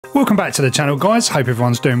Welcome back to the channel, guys. Hope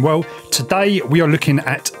everyone's doing well. Today we are looking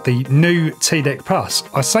at the new T-LoRa Plus.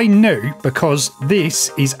 I say new because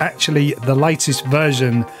this is actually the latest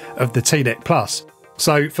version of the T-LoRa Plus.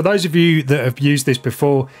 So for those of you that have used this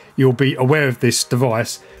before, you'll be aware of this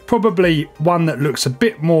device. Probably one that looks a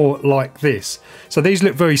bit more like this. So these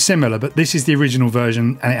look very similar, but this is the original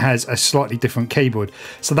version and it has a slightly different keyboard.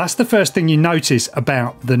 So that's the first thing you notice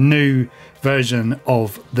about the new version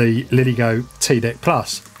of the LILYGO T-LoRa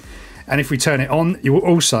Plus. And if we turn it on, you will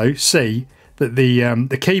also see that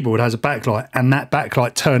the keyboard has a backlight, and that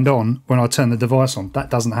backlight turned on when I turn the device on. That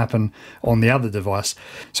doesn't happen on the other device.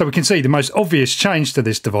 So we can see the most obvious change to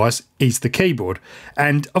this device is the keyboard.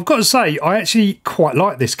 And I've got to say, I actually quite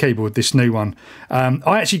like this keyboard, this new one.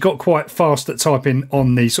 I actually got quite fast at typing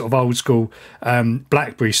on the sort of old school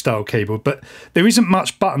BlackBerry style keyboard, but there isn't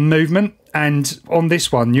much button movement. And on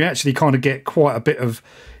this one, you actually kind of get quite a bit of,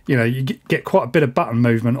 you know, you get quite a bit of button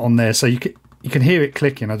movement on there. So you can hear it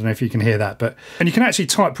clicking. I don't know if you can hear that, and you can actually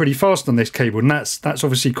type pretty fast on this keyboard, and that's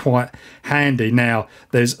obviously quite handy. Now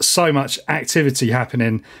there's so much activity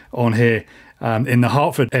happening on here in the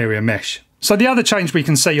Hartford area mesh. So the other change we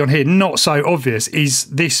can see on here, not so obvious, is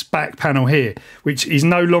this back panel here, which is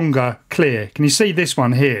no longer clear. Can you see this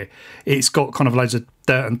one here? It's got kind of loads of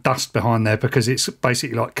dirt and dust behind there because it's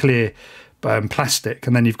basically like clear plastic,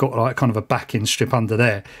 and then you've got like kind of a backing strip under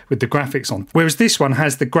there with the graphics on, whereas this one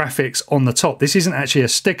has the graphics on the top. This isn't actually a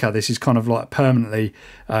sticker, this is kind of like permanently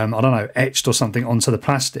I don't know, etched or something onto the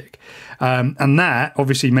plastic, and that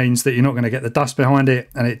obviously means that you're not going to get the dust behind it,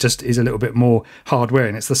 and it just is a little bit more hard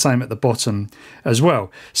wearing. It's the same at the bottom as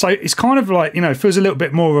well, so it's kind of like, you know, feels a little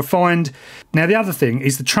bit more refined. Now the other thing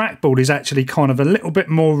is the trackball is actually kind of a little bit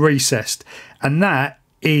more recessed, and that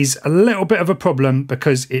is a little bit of a problem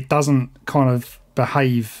because it doesn't kind of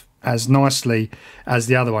behave as nicely as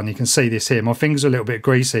the other one. You can see this here. My fingers are a little bit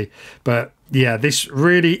greasy, but yeah, this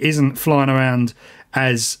really isn't flying around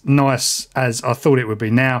as nice as I thought it would be.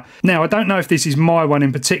 Now I don't know if this is my one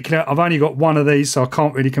in particular. I've only got one of these, so I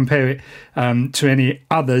can't really compare it to any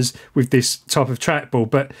others with this type of trackball,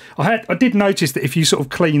 but I did notice that if you sort of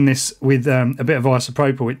clean this with a bit of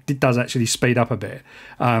isopropyl, it does actually speed up a bit,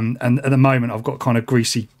 and at the moment I've got kind of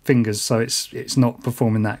greasy fingers, so it's not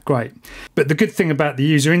performing that great. But the good thing about the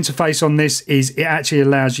user interface on this is it actually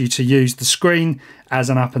allows you to use the screen as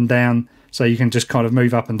an up and down. So you can just kind of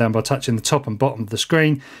move up and down by touching the top and bottom of the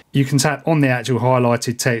screen. You can tap on the actual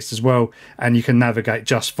highlighted text as well, and you can navigate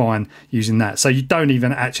just fine using that. So you don't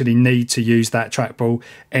even actually need to use that trackball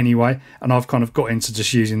anyway. And I've kind of got into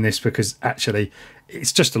just using this because actually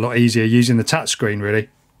it's just a lot easier using the touch screen, really.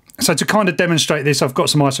 So to kind of demonstrate this, I've got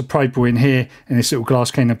some isopropyl in here in this little glass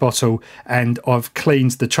cleaner bottle, and I've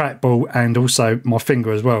cleaned the trackball and also my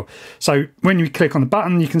finger as well. So when you click on the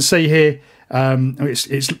button, you can see here,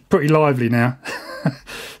 it's pretty lively now.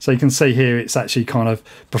 So you can see here it's actually kind of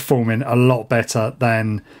performing a lot better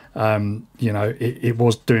than you know, it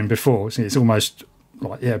was doing before. So it's almost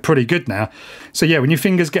like, yeah, pretty good now. So yeah, when your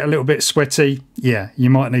fingers get a little bit sweaty, yeah, you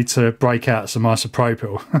might need to break out some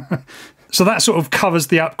isopropyl. So that sort of covers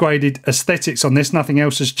the upgraded aesthetics on this. Nothing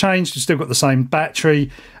else has changed. You've still got the same battery,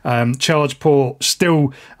 charge port,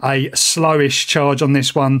 still a slowish charge on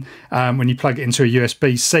this one when you plug it into a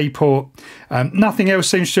USB-C port. Nothing else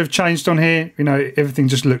seems to have changed on here. You know, everything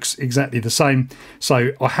just looks exactly the same.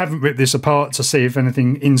 So I haven't ripped this apart to see if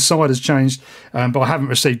anything inside has changed, but I haven't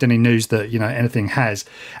received any news that, you know, anything has.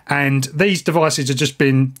 And these devices have just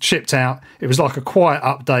been shipped out. It was like a quiet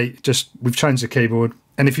update, just we've changed the keyboard.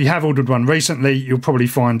 And if you have ordered one recently, you'll probably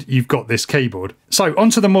find you've got this keyboard. So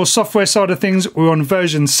onto the more software side of things, we're on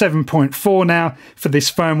version 7.4 now for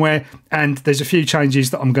this firmware, and there's a few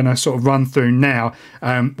changes that I'm going to sort of run through now,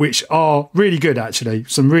 which are really good actually.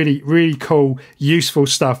 Some really, really cool, useful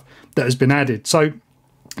stuff that has been added. So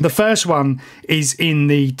the first one is in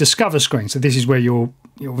the Discover screen. So this is where you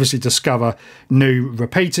obviously discover new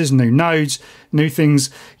repeaters, new nodes, new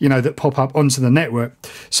things, you know, that pop up onto the network.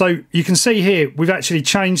 So you can see here, we've actually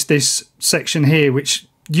changed this section here, which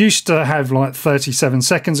used to have like 37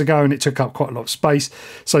 seconds ago, and it took up quite a lot of space.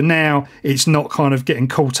 So now it's not kind of getting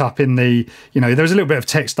caught up in the, you know, there's a little bit of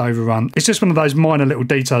text overrun. It's just one of those minor little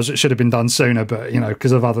details that should have been done sooner, but, you know,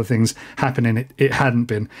 because of other things happening, it hadn't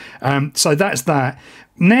been. So that's that.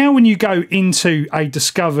 Now when you go into a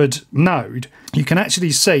discovered node, you can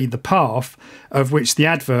actually see the path of which the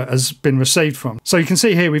advert has been received from. So you can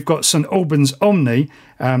see here we've got St Albans Omni,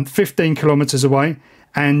 15 kilometres away,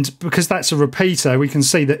 and because that's a repeater, we can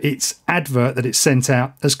see that its advert that it's sent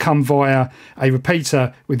out has come via a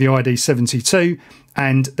repeater with the ID 72,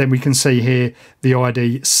 and then we can see here the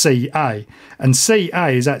ID CA, and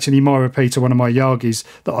CA is actually my repeater, one of my Yagis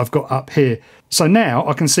that I've got up here. So now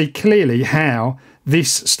I can see clearly how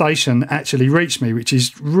this station actually reached me, which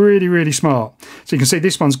is really, really smart. So you can see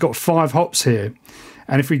this one's got 5 hops here,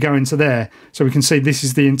 and if we go into there, so we can see this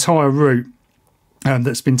is the entire route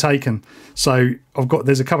that's been taken. So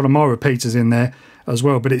there's a couple of my repeaters in there as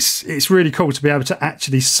well, but it's really cool to be able to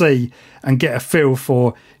actually see and get a feel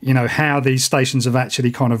for, you know, how these stations have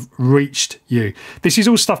actually kind of reached you. This is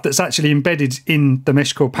all stuff that's actually embedded in the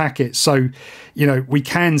MeshCore packet, so you know we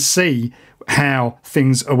can see how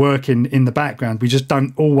things are working in the background. We just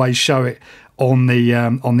don't always show it on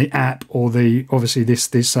the app or obviously this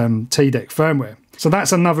TDEC firmware. So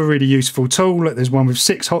that's another really useful tool. Look, there's one with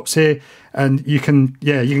 6 hops here, and you can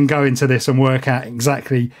go into this and work out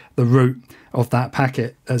exactly the route of that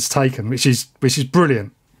packet has taken, which is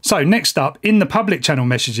brilliant. So next up, in the public channel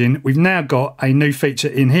messaging, we've now got a new feature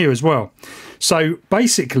in here as well. So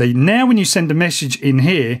basically, now when you send a message in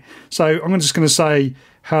here, so I'm just going to say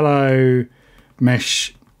hello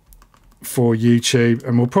mesh for YouTube,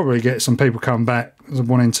 and we'll probably get some people come back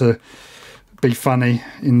wanting to be funny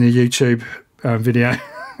in the YouTube video.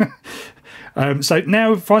 So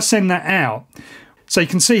now if I send that out, so you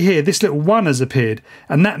can see here this little 1 has appeared,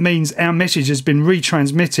 and that means our message has been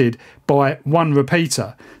retransmitted by 1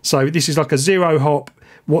 repeater. So this is like a 0 hop,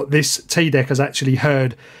 what this TDEC has actually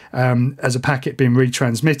heard as a packet being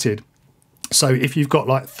retransmitted. So if you've got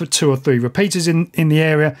like 2 or 3 repeaters in the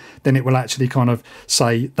area, then it will actually kind of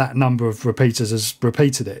say that number of repeaters has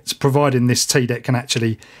repeated it. It's providing this TDEC can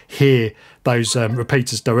actually hear those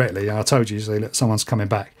repeaters directly. I told you, so look, someone's coming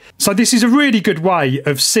back. So this is a really good way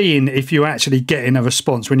of seeing if you're actually getting a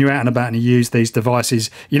response when you're out and about and you use these devices.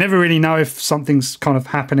 You never really know if something's kind of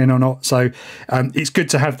happening or not, so it's good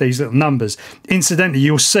to have these little numbers. Incidentally,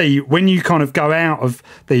 you'll see when you kind of go out of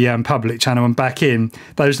the public channel and back in,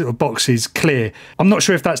 those little boxes clear. I'm not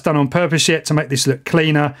sure if that's done on purpose yet to make this look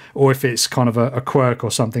cleaner, or if it's kind of a quirk or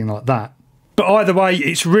something like that. But either way,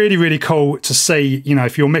 it's really, really cool to see, you know,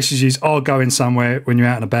 if your messages are going somewhere when you're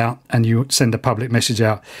out and about and you send a public message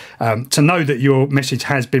out, to know that your message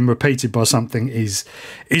has been repeated by something is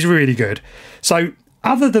really good. So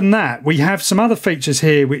other than that, we have some other features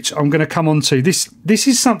here which I'm going to come on to. This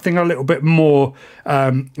is something a little bit more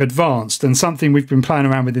advanced and something we've been playing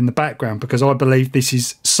around with in the background, because I believe this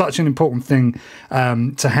is such an important thing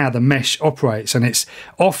to how the mesh operates, and it's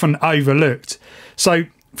often overlooked. So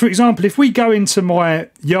for example, if we go into my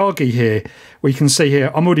Yagi here, we can see here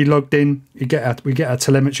I'm already logged in. We get our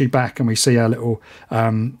telemetry back, and we see our little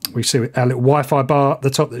Wi-Fi bar at the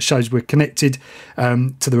top that shows we're connected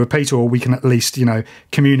to the repeater, or we can at least, you know,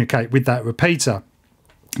 communicate with that repeater.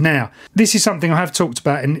 Now, this is something I have talked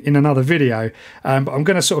about in another video, but I'm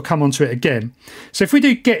going to sort of come onto it again. So if we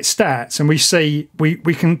do get stats and we see we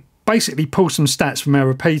can basically pull some stats from our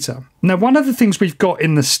repeater. Now, one of the things we've got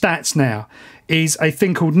in the stats now is a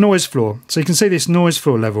thing called noise floor. So you can see this noise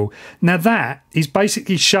floor level. Now that is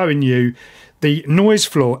basically showing you the noise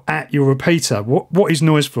floor at your repeater. What is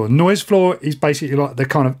noise floor? Noise floor is basically like the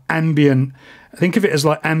kind of ambient, think of it as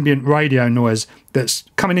like ambient radio noise that's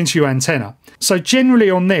coming into your antenna. So generally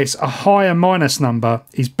on this, a higher minus number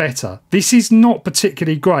is better. This is not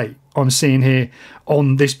particularly great, I'm seeing here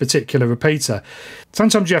on this particular repeater.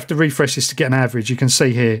 Sometimes you have to refresh this to get an average. You can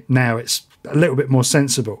see here now it's a little bit more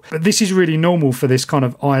sensible. But this is really normal for this kind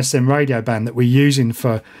of ISM radio band that we're using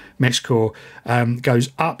for MeshCore. Goes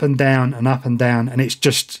up and down and up and down, and it's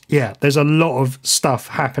just, yeah, there's a lot of stuff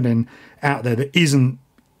happening out there that isn't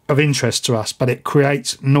of interest to us, but it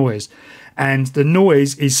creates noise. And the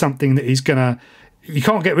noise is something that you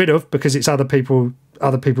can't get rid of, because it's other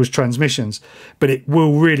people's transmissions, but it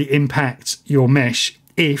will really impact your mesh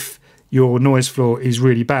if your noise floor is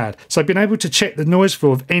really bad. So being able to check the noise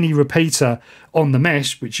floor of any repeater on the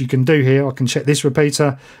mesh, which you can do here, I can check this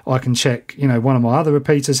repeater, I can check, you know, one of my other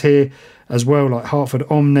repeaters here as well, like Hartford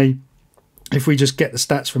Omni. If we just get the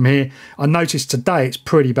stats from here, I noticed today it's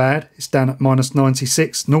pretty bad. It's down at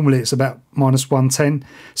 -96. Normally it's about -110.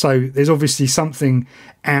 So there's obviously something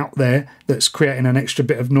out there that's creating an extra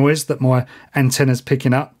bit of noise that my antenna's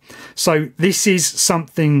picking up. So this is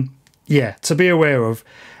something, yeah, to be aware of.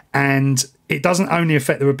 And it doesn't only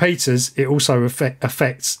affect the repeaters, it also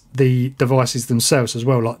affects the devices themselves as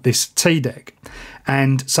well, like this TDEC.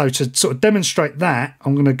 And so to sort of demonstrate that,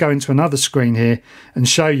 I'm going to go into another screen here and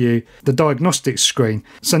show you the diagnostics screen.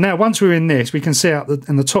 So now once we're in this, we can see out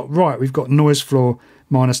in the top right, we've got noise floor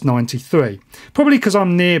 -93. Probably because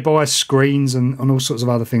I'm nearby screens and all sorts of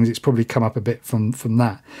other things, it's probably come up a bit from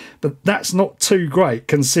that. But that's not too great,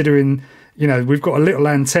 considering, you know, we've got a little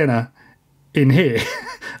antenna in here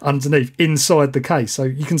underneath inside the case, so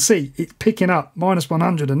you can see it's picking up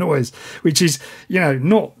 -100 of noise, which is, you know,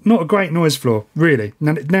 not a great noise floor really.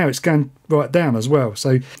 Now it's going right down as well,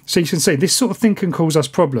 so you can see this sort of thing can cause us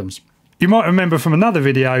problems. You might remember from another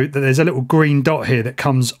video that there's a little green dot here that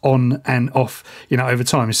comes on and off, you know, over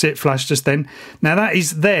time. You see it flash just then? Now that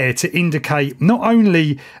is there to indicate not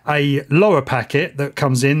only a LoRa packet that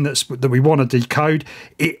comes in that we want to decode,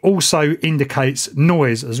 it also indicates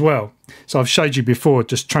noise as well. So I've showed you before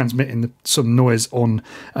just transmitting some noise on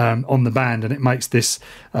the band, and it makes this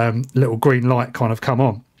little green light kind of come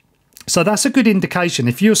on. So that's a good indication.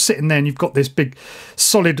 If you're sitting there and you've got this big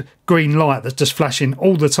solid green light that's just flashing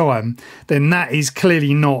all the time, then that is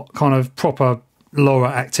clearly not kind of proper LoRa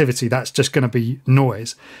activity. That's just going to be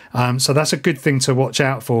noise. So that's a good thing to watch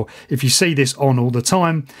out for. If you see this on all the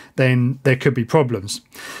time, then there could be problems.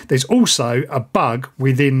 There's also a bug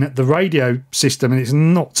within the radio system, and it's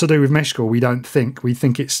not to do with MeshCore, we don't think. We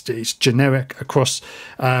think it's generic across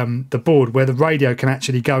the board, where the radio can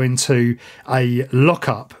actually go into a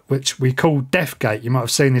lockup, which we call Defgate. You might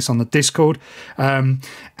have seen this on the Discord.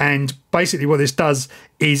 And basically what this does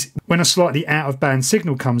is when a slightly out of band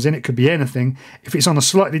signal comes in, it could be anything. If it's on a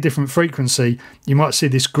slightly different frequency, you might see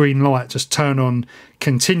this green light just turn on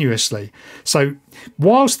continuously. So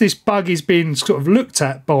whilst this bug is being sort of looked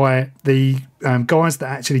at by the guys that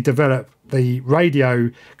actually develop the radio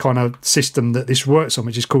kind of system that this works on,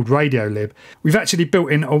 which is called RadioLib, we've actually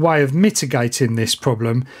built in a way of mitigating this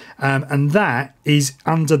problem, and that is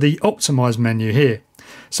under the optimize menu here.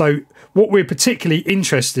 So what we're particularly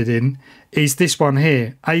interested in is this one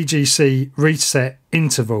here, AGC reset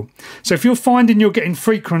interval. So if you're finding you're getting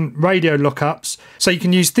frequent radio lockups, so you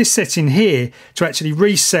can use this setting here to actually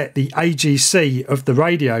reset the AGC of the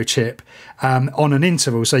radio chip on an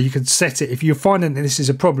interval. So you could set it, if you're finding that this is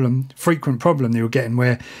a problem, frequent problem that you're getting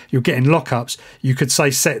where you're getting lockups, you could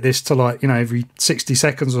say set this to, like, you know, every 60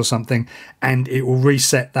 seconds or something, and it will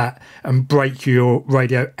reset that and break your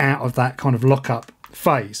radio out of that kind of lockup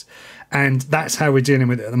phase. And that's how we're dealing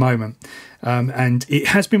with it at the moment. And it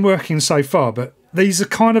has been working so far, but these are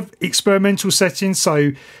kind of experimental settings,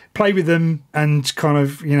 so play with them and kind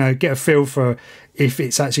of, you know, get a feel for if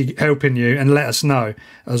it's actually helping you, and let us know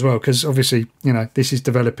as well, because obviously, you know, this is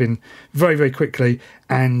developing very, very quickly,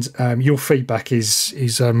 and your feedback is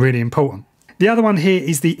really important. The other one here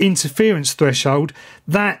is the interference threshold.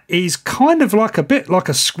 That is kind of like a bit like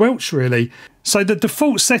a squelch, really. So the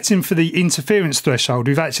default setting for the interference threshold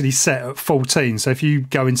we've actually set at 14. So if you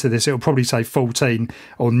go into this, it'll probably say 14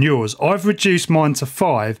 on yours. I've reduced mine to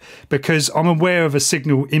 5 because I'm aware of a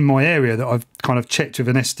signal in my area that I've kind of checked with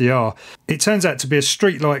an SDR. It turns out to be a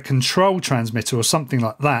streetlight control transmitter or something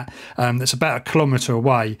like that, that's about 1 kilometre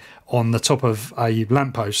away on the top of a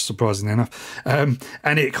lamppost, surprisingly enough.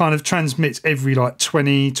 And it kind of transmits every like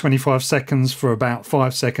 20-25 seconds for about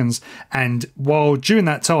 5 seconds. And while during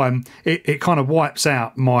that time, it kind of wipes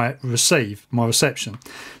out my reception.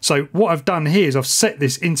 So what I've done here is I've set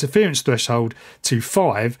this interference threshold to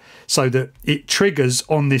 5 so that it triggers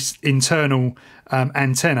on this internal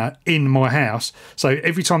antenna in my house. So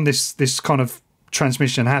every time this kind of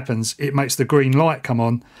transmission happens, it makes the green light come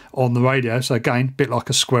on the radio. So again, a bit like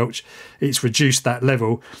a squelch, it's reduced that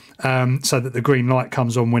level so that the green light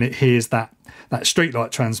comes on when it hears that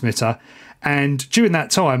streetlight transmitter. And during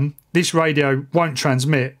that time, this radio won't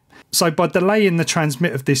transmit. So by delaying the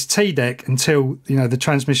transmit of this TDEC until, you know, the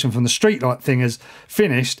transmission from the streetlight thing is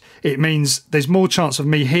finished, it means there's more chance of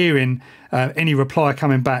me hearing any reply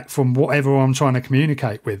coming back from whatever I'm trying to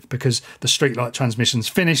communicate with, because the streetlight transmission's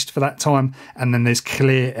finished for that time, and then there's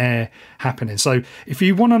clear air happening. So if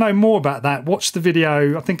you want to know more about that, watch the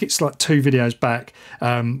video. I think it's like 2 videos back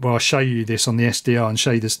where I'll show you this on the SDR and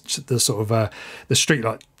show you the sort of the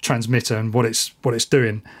streetlight transmitter and what it's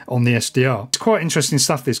doing on the SDR. It's quite interesting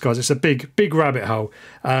stuff, this, guys. It's a big rabbit hole,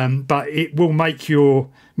 but it will make your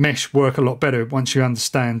mesh work a lot better once you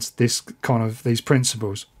understand these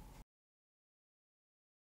principles.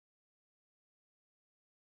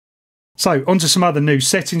 So onto some other new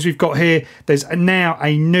settings we've got here. There's now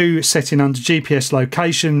a new setting under GPS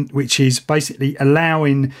location, which is basically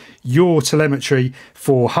allowing your telemetry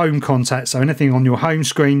for home contacts. So anything on your home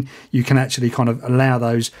screen, you can actually kind of allow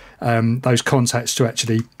those contacts to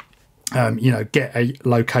actually you know, get a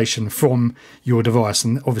location from your device.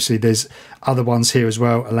 And obviously there's other ones here as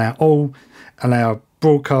well. Allow all, allow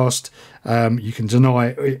broadcast. You can deny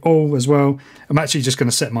it all as well. I'm actually just going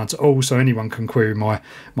to set mine to all so anyone can query my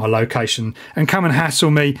location and come and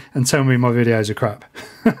hassle me and tell me my videos are crap.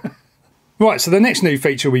 Right, so the next new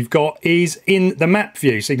feature we've got is in the map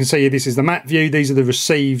view. So you can see here, this is the map view. These are the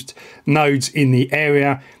received nodes in the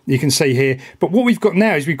area. You can see here. But what we've got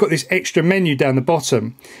now is we've got this extra menu down the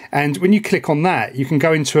bottom. And when you click on that, you can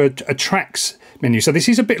go into a tracks menu. So this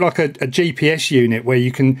is a bit like a GPS unit where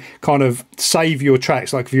you can kind of save your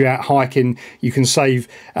tracks. Like if you're out hiking, you can save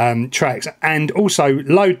tracks and also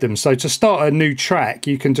load them. So to start a new track,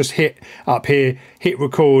 you can just hit up here, hit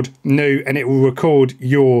record new, and it will record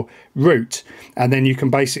your route, and then you can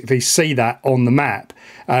basically see that on the map.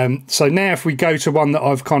 So now if we go to one that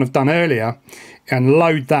I've kind of done earlier and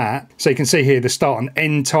load that, so you can see here the start and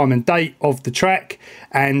end time and date of the track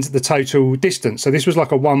and the total distance. So this was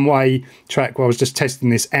like a one-way track where I was just testing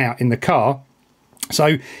this out in the car.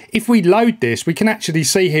 So if we load this, we can actually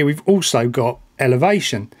see here we've also got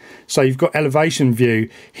elevation. So you've got elevation view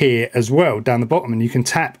here as well down the bottom, and you can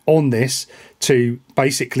tap on this to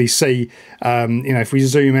basically see, you know, if we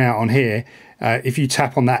zoom out on here, if you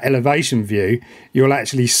tap on that elevation view, you'll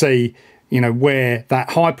actually see, you know, where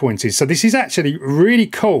that high point is. So this is actually really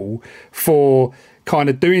cool for kind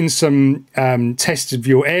of doing some tests of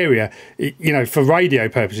your area, you know, for radio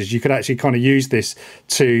purposes. You could actually kind of use this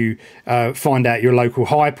to find out your local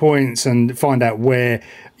high points and find out where,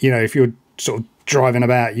 you know, if you're sort of driving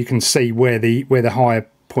about, you can see where the high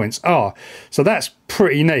points are. So that's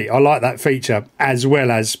pretty neat. I like that feature, as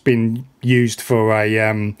well as being used for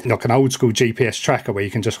a like an old school GPS tracker where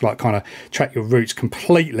you can just like kind of track your routes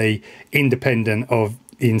completely independent of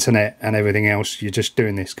the internet and everything else. You're just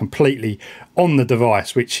doing this completely on the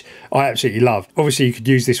device, which I absolutely love. Obviously you could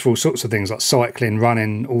use this for all sorts of things like cycling,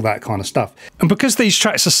 running, all that kind of stuff. And because these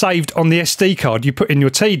tracks are saved on the SD card you put in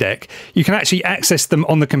your TDEC, you can actually access them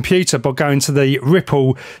on the computer by going to the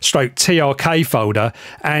Ripple/TRK folder,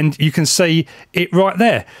 and you can see it right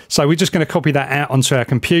there. So we're just going to copy that out onto our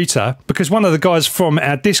computer, because one of the guys from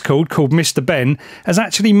our Discord called Mr. Ben has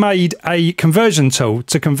actually made a conversion tool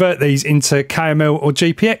to convert these into KML or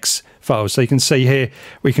GPX files. So you can see here,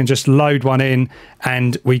 we can just load one in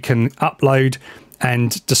and we can upload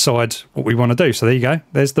and decide what we want to do. So there you go,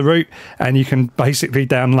 there's the route, and you can basically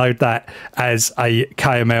download that as a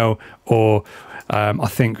KML or I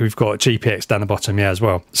think we've got GPX down the bottom, yeah, as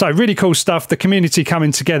well. So really cool stuff. The community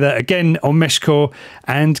coming together again on MeshCore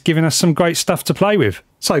and giving us some great stuff to play with.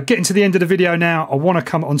 So getting to the end of the video now, I want to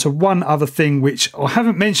come onto one other thing which I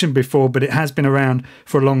haven't mentioned before, but it has been around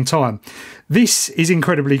for a long time. This is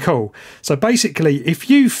incredibly cool. So basically, if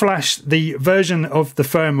you flash the version of the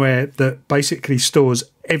firmware that basically stores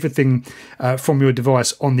everything from your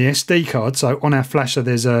device on the SD card, so on our flasher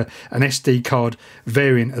there's an SD card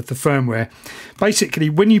variant of the firmware.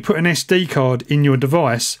 Basically, when you put an SD card in your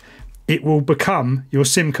device, it will become your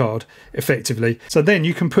SIM card effectively. So then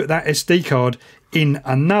you can put that SD card in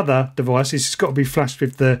another device. It's got to be flashed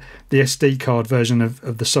with the SD card version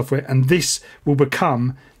of the software, and this will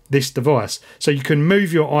become this device. So you can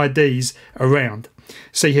move your IDs around.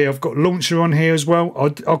 See here, I've got launcher on here as well.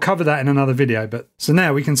 I'll cover that in another video. But so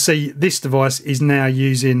now we can see this device is now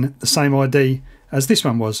using the same ID as this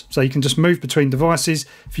one was. So you can just move between devices.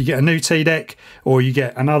 If you get a new TDEC or you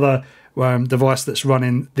get another device that's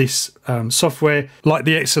running this software, like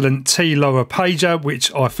the excellent T-LoRa Pager,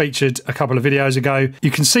 which I featured a couple of videos ago,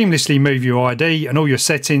 you can seamlessly move your ID and all your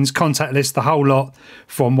settings, contact list, the whole lot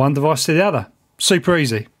from one device to the other. Super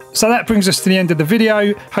easy. So that brings us to the end of the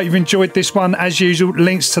video. Hope you've enjoyed this one. As usual,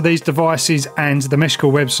 links to these devices and the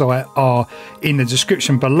MeshCore website are in the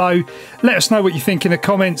description below. Let us know what you think in the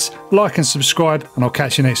comments, like and subscribe, and I'll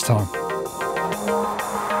catch you next time.